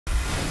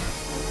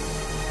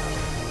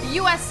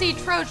USC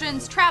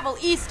Trojans travel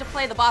east to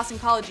play the Boston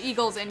College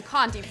Eagles in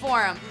Conti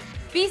Forum.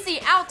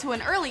 BC out to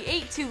an early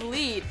 8-2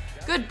 lead.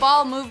 Good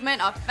ball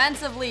movement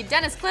offensively.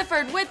 Dennis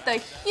Clifford with the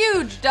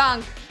huge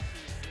dunk.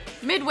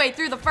 Midway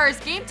through the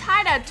first, game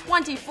tied at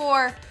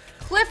 24.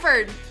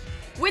 Clifford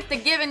with the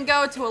give and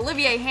go to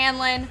Olivier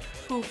Hanlan,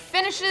 who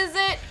finishes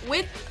it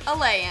with a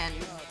lay-in.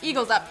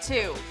 Eagles up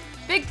 2.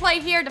 Big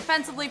play here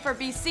defensively for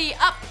BC,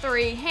 up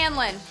 3.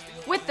 Hanlan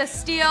with the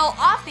steal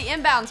off the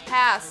inbounds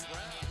pass.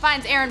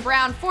 Finds Aaron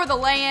Brown for the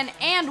lay-in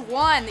and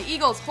 1. The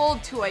Eagles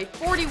hold to a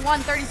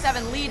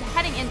 41-37 lead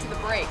heading into the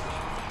break.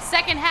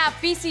 Second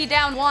half, BC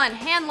down 1.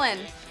 Hanlan,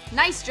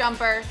 nice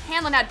jumper.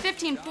 Hanlan had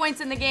 15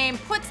 points in the game,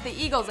 puts the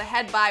Eagles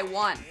ahead by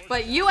 1.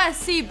 But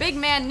USC big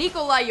man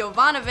Nikola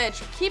Jovanovic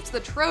keeps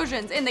the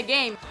Trojans in the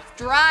game.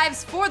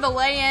 Drives for the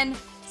lay-in.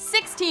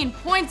 16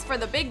 points for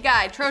the big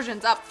guy.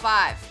 Trojans up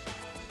 5.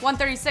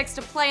 1:36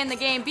 to play in the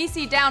game.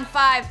 BC down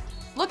 5.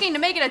 Looking to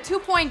make it a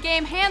 2-point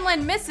game,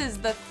 Hanlan misses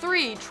the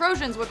 3.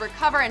 Trojans would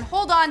recover and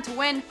hold on to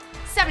win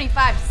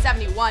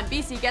 75-71.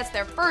 BC gets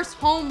their first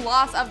home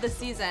loss of the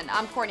season.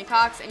 I'm Courtney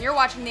Cox, and you're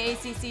watching the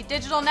ACC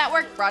Digital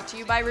Network, brought to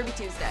you by Ruby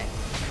Tuesday.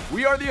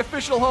 We are the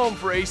official home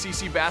for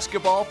ACC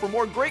basketball. For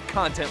more great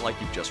content like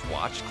you've just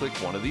watched, click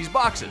one of these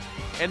boxes.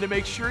 And to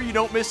make sure you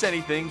don't miss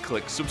anything,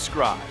 click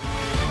subscribe.